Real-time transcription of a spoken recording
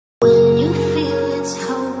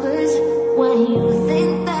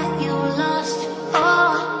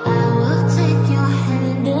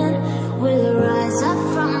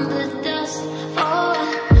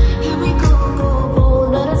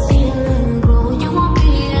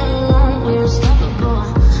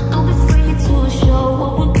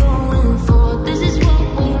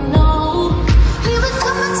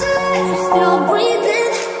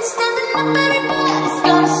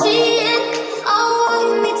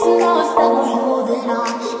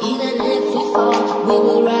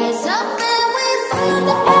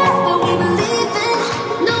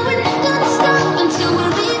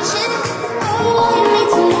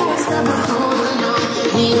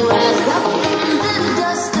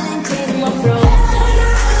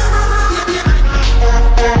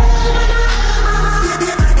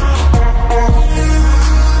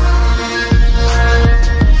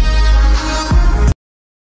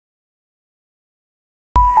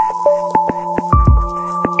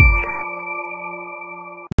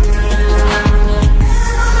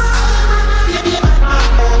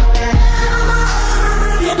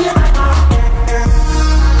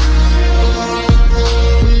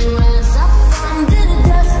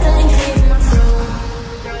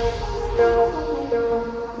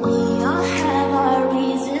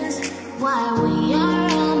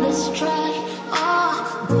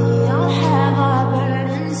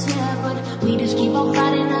on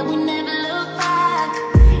Friday night, we never look back.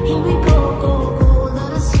 Here we go, go, go,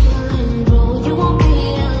 let us heal and grow. You won't be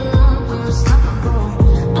alone, we're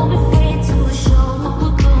unstoppable. Don't be afraid to show what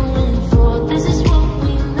we're going for. This is what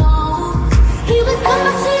we know. Here we come,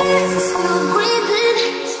 my tears, we're still breathing.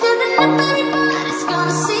 Standing up, everybody's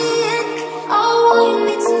gonna see it. Oh, all you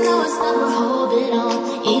need to know is that we're holding on.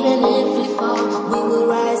 Even if we fall, we will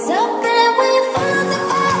rise up and we find the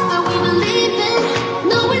path that we believe in.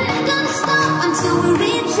 No, we're not gonna stop until we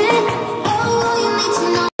reach it. Oh, all you need to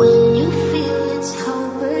know. When you feel it's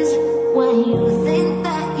hopeless, when you think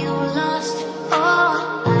that you're lost, oh,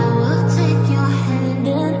 I will take your hand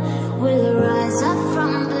and we'll rise up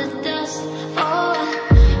from the dust. Oh,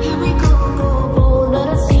 here we go, go, go, let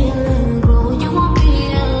us heal and grow. You won't be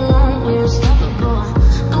alone, we're unstoppable.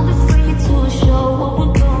 Don't be afraid to show what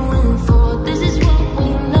we're going for. This is what we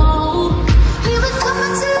know. Here we come, my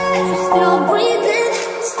tears, we're still breathing.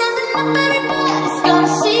 Standing up, everybody's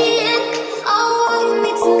gonna see it. Oh, all you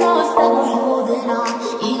need to know is that we're holding on.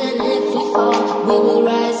 Even if we fall, we will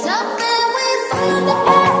rise up and we find the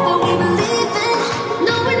path that we believe in.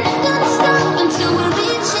 No, we're not gonna stop until we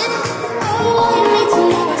reach it. Oh, all you need to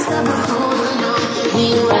know is that we're holding on. We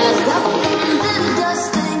rise up from the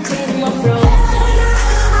dust and clear my throat.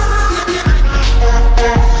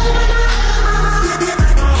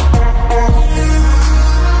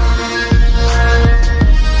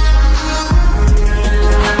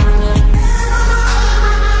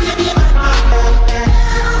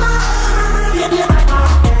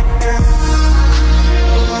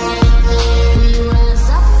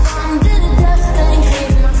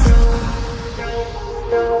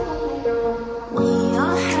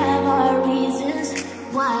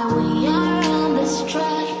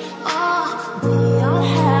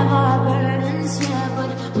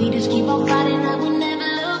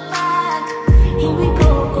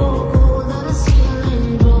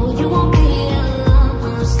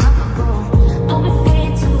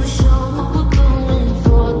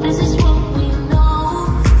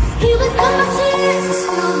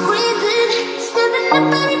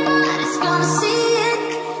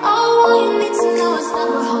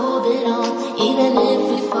 Even if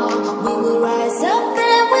we fall, we will rise up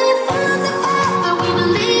and we find the path that we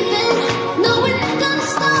believe in. No, we're not gonna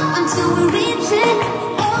stop until we reach it.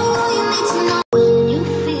 Oh, all you need to know. When you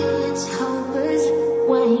feel it's hopeless,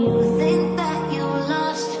 when you think that you're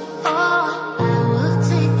lost, oh, I will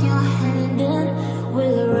take your hand and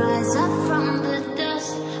we'll rise up from the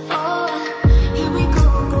dust. Oh, here we go,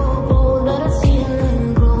 go, go, let us heal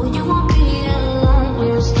and grow. You won't be alone,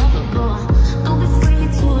 we're unstoppable. Don't be afraid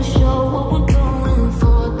to show what we're going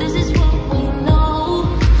for. This is what we know.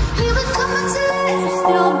 Here we come, my tears, we're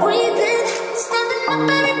still breathing. Standing up,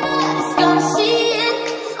 everybody's gonna see it.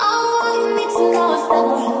 Oh, all you need to know is that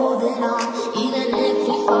we're holding on. Even if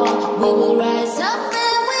we fall, we will rise up.